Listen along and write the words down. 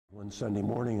One Sunday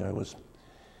morning I was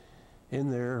in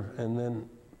there, and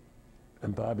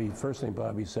Bobby, first thing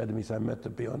Bobby said to me is, I meant to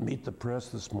be on Meet the Press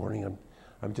this morning.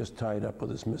 I'm just tied up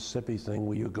with this Mississippi thing.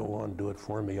 Will you go on and do it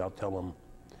for me? I'll tell them.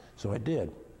 So I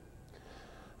did.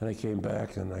 And I came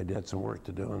back and I had some work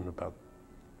to do, and about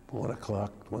 1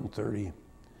 o'clock, 1:30,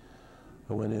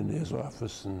 I went into his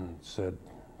office and said,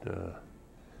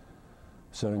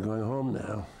 I'm going home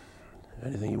now.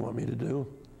 Anything you want me to do?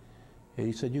 And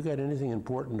he said, you got anything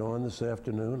important on this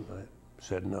afternoon? I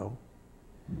said, no.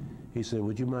 He said,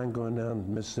 would you mind going down to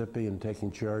Mississippi and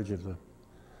taking charge of the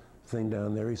thing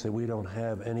down there? He said, we don't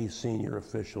have any senior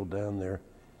official down there.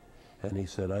 And he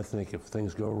said, I think if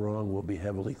things go wrong, we'll be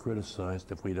heavily criticized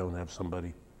if we don't have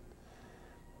somebody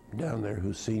down there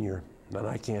who's senior. And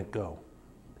I can't go.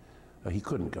 He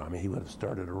couldn't go. I mean, he would have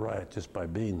started a riot just by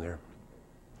being there.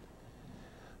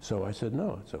 So I said,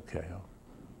 no, it's okay.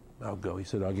 I'll go. He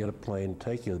said, I'll get a plane,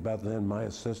 take you. About then, my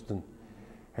assistant,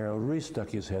 Harold Reese, stuck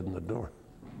his head in the door.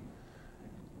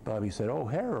 Bobby said, oh,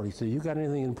 Harold, he said, you got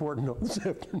anything important on this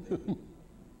afternoon?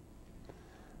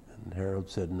 And Harold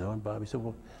said, no. And Bobby said,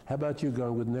 well, how about you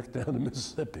going with Nick down to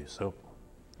Mississippi? So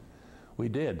we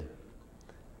did.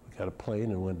 We got a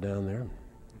plane and went down there.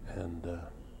 And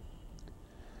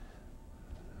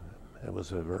it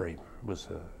was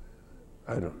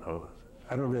I don't know.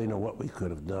 I don't really know what we could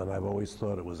have done. I've always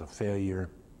thought it was a failure.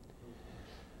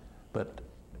 But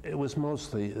it was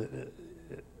mostly,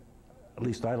 at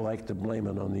least I like to blame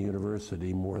it on the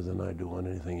university more than I do on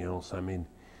anything else. I mean,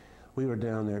 we were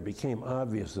down there. It became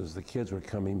obvious as the kids were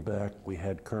coming back. We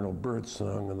had Colonel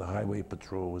Birdsong and the Highway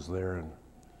Patrol was there. And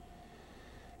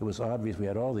it was obvious we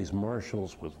had all these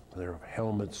marshals with their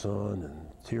helmets on and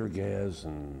tear gas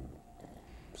and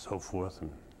so forth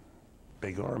and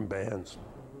big armbands.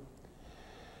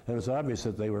 And it was obvious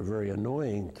that they were very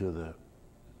annoying to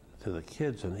the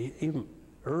kids. And even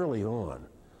early on,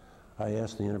 I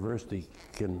asked the university,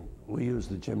 can we use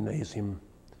the gymnasium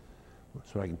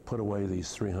so I can put away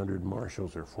these 300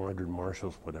 marshals or 400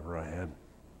 marshals, whatever I had?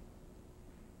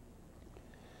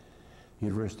 The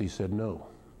university said no.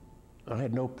 I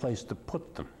had no place to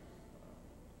put them.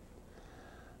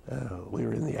 We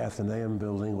were in the Athenaeum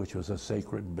building, which was a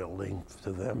sacred building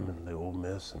to them in the Ole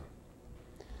Miss, and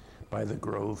by the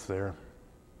Grove there.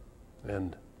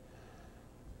 And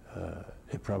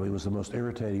it probably was the most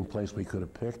irritating place we could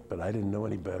have picked, but I didn't know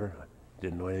any better. I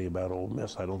didn't know anything about Ole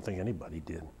Miss. I don't think anybody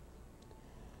did.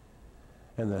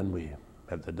 And then we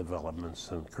had the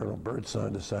developments, and Colonel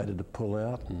Birdsong decided to pull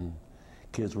out, and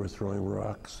kids were throwing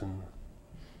rocks and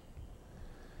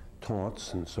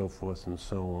taunts and so forth and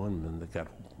so on, and it got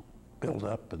built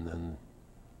up, and then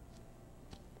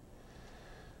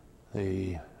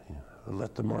they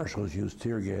let the marshals use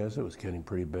tear gas. It was getting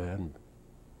pretty bad.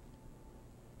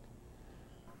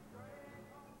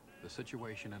 The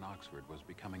situation in Oxford was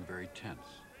becoming very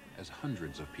tense as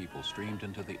hundreds of people streamed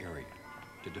into the area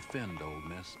to defend Ole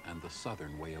Miss and the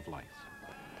Southern way of life.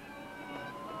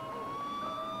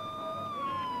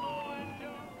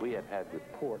 We have had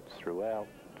reports throughout,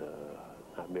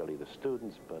 not merely the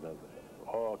students, but of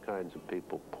all kinds of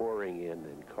people pouring in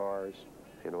cars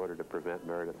in order to prevent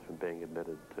Meredith from being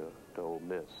admitted to Ole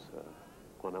Miss.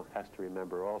 One has to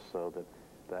remember also that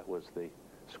that was the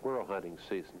squirrel hunting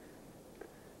season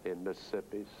in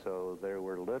Mississippi, so there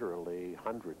were literally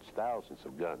hundreds, thousands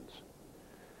of guns.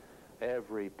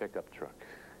 Every pickup truck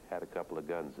had a couple of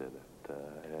guns in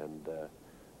it,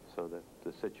 so that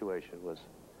the situation was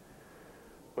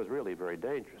really very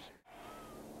dangerous.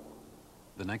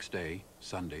 The next day,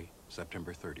 Sunday,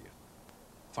 September 30th.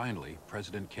 Finally,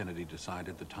 President Kennedy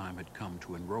decided the time had come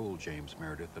to enroll James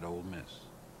Meredith at Ole Miss.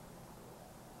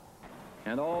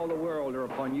 And all the world are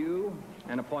upon you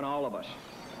and upon all of us.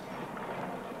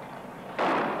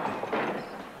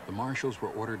 The marshals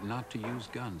were ordered not to use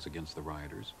guns against the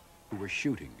rioters, who were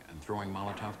shooting and throwing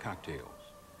Molotov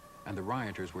cocktails. And the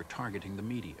rioters were targeting the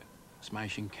media,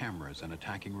 smashing cameras and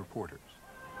attacking reporters.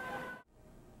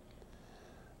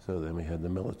 So then we had the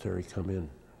military come in.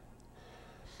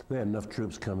 They had enough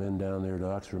troops come in down there to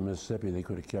Oxford, Mississippi, they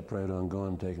could have kept right on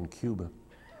going, taking Cuba.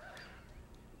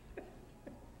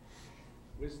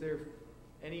 Was there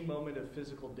any moment of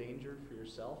physical danger for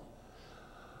yourself?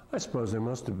 I suppose there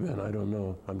must have been. I don't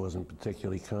know. I wasn't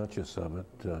particularly conscious of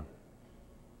it. It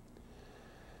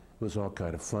was all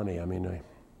kind of funny. I mean,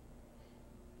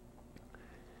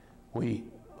 we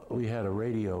had a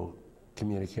radio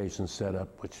communication set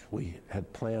up, which we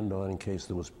had planned on in case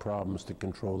there was problems to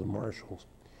control the marshals.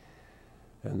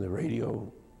 And the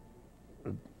radio,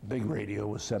 a big radio,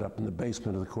 was set up in the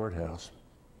basement of the courthouse.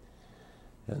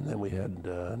 And then we had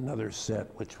another set,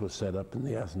 which was set up in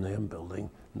the Athenaeum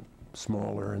building,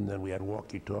 smaller, and then we had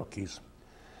walkie-talkies.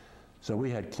 So we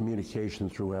had communication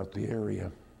throughout the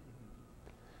area.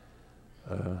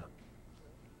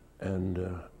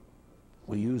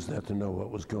 We used that to know what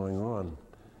was going on,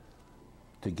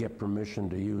 to get permission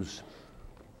to use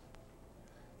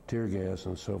tear gas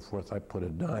and so forth. I put a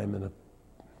dime in a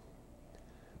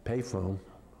payphone,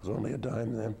 it was only a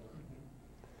dime then,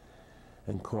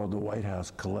 and called the White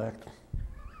House collect,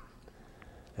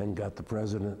 and got the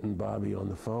president and Bobby on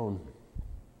the phone,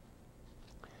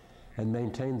 and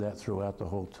maintained that throughout the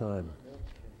whole time.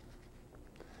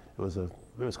 It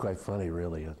was quite funny,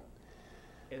 really.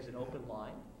 As an open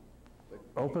line?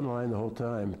 Open line the whole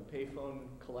time. Payphone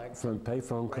collect? From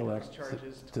payphone White collect House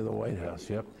charges to the White House,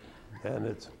 yep.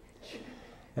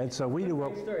 And so we knew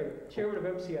what... Great story. Chairman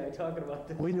of MCI talking about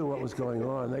this. We knew what was going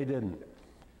on. They didn't.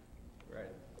 Right.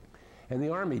 And the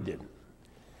Army didn't.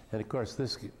 And of course,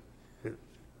 this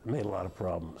made a lot of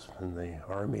problems in the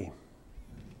Army.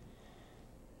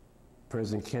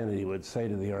 President Kennedy would say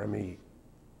to the Army,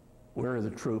 "Where are the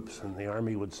troops?" And the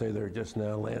Army would say, "They're just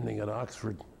now landing at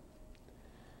Oxford,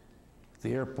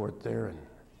 the airport there." And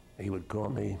he would call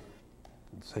me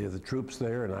and say, "Are the troops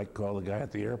there?" And I'd call the guy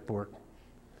at the airport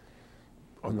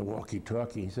on the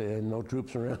walkie-talkie. He'd say, "No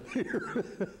troops around here."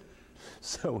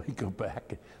 So we go back.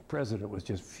 The president was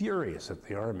just furious at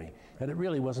the Army, and it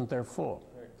really wasn't their fault.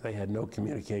 They had no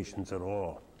communications at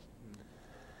all.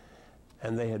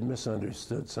 And they had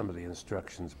misunderstood some of the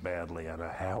instructions badly. I don't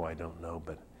know how, I don't know,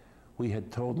 but we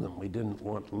had told them we didn't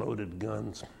want loaded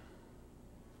guns,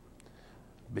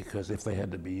 because if they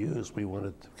had to be used, we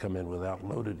wanted to come in without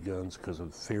loaded guns because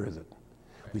of fear that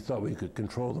we thought we could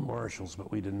control the marshals, but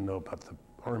we didn't know about the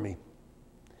Army.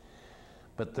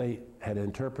 But they had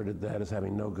interpreted that as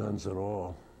having no guns at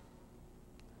all.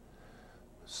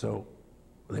 So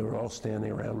they were all standing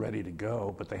around ready to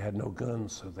go, but they had no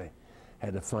guns, so they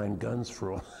had to find guns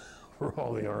for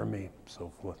all the Army and so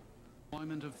forth.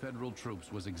 Deployment of federal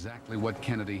troops was exactly what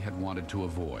Kennedy had wanted to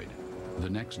avoid. The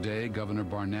next day, Governor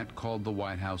Barnett called the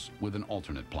White House with an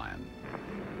alternate plan.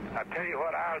 I'll tell you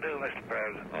what I'll do, Mr.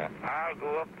 President. Yeah. I'll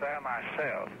go up there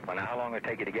myself. Well, now, how long will it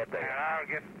take you to get there? And I'll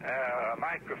get a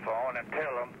microphone and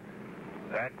tell them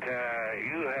that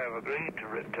you have agreed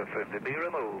to be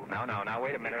removed. No,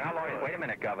 wait a minute. Wait a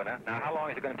minute, Governor. Now, how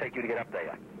long is it going to take you to get up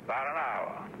there? About an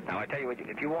hour. Now, I tell you what,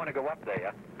 if you want to go up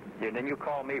there, then you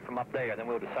call me from up there, and then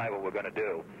we'll decide what we're going to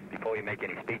do before you make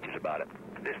any speeches about it.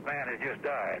 This man has just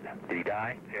died. Did he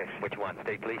die? Yes. Which one?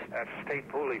 State police? That's state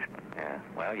police. Yeah.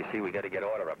 Well, you see, we got to get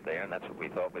order up there, and that's what we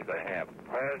thought we were going to have.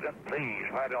 President, please,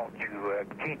 why don't you,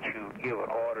 can't you give an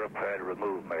order up there to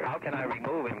remove Meredith? How can I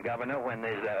remove him, Governor, when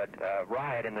there's a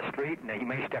riot in the street, and he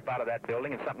may step out of that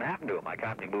building and something happened to him? I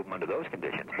can't remove him under those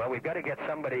conditions. Well, we've got to get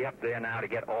somebody up there now to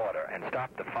get order and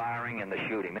stop the firing and the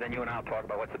shooting. And then you and I'll talk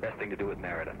about what's the best thing to do with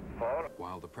Meredith.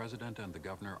 While the president and the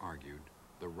governor argued,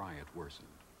 the riot worsened.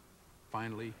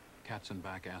 Finally,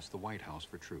 Katzenbach asked the White House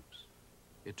for troops.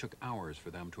 It took hours for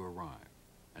them to arrive,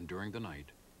 and during the night,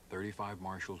 35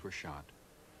 marshals were shot,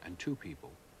 and 2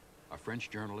 people, a French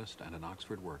journalist and an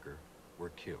Oxford worker,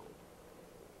 were killed.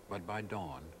 But by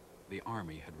dawn, the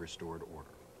Army had restored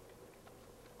order.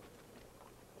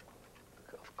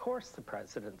 Of course the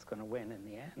president's going to win in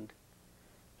the end.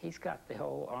 He's got the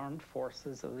whole armed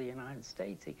forces of the United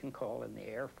States. He can call in the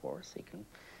Air Force. He can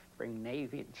bring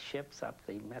Navy ships up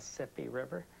the Mississippi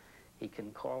River. He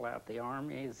can call out the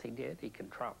Army as he did. He can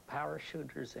drop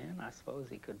parachuters in. I suppose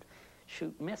he could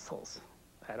shoot missiles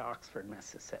at Oxford,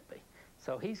 Mississippi.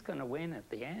 So he's going to win at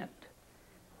the end.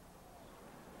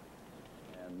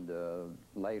 And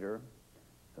later,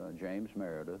 James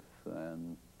Meredith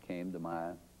came to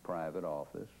my private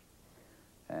office,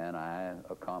 and I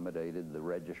accommodated the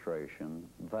registration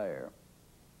there.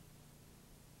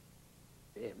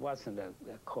 It wasn't a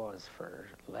cause for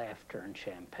laughter and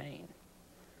champagne,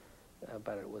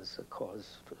 but it was a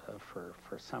cause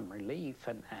for some relief,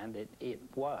 and it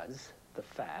was the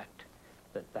fact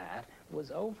that that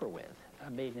was over with. I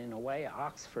mean, in a way,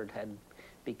 Oxford had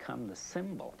become the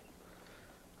symbol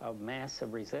of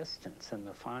massive resistance and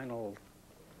the final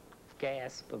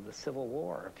gasp of the Civil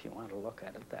War, if you want to look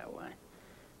at it that way.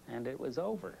 And it was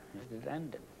over. It had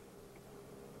ended.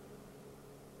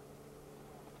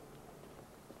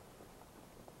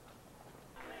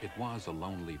 It was a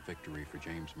lonely victory for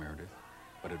James Meredith,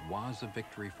 but it was a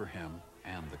victory for him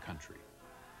and the country.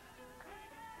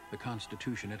 The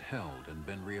Constitution had held and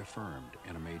been reaffirmed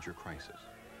in a major crisis.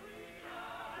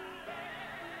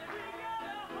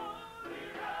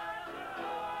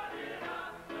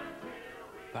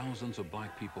 Thousands of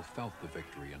black people felt the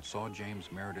victory and saw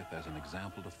James Meredith as an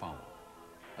example to follow,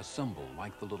 a symbol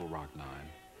like the Little Rock Nine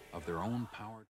of their own power.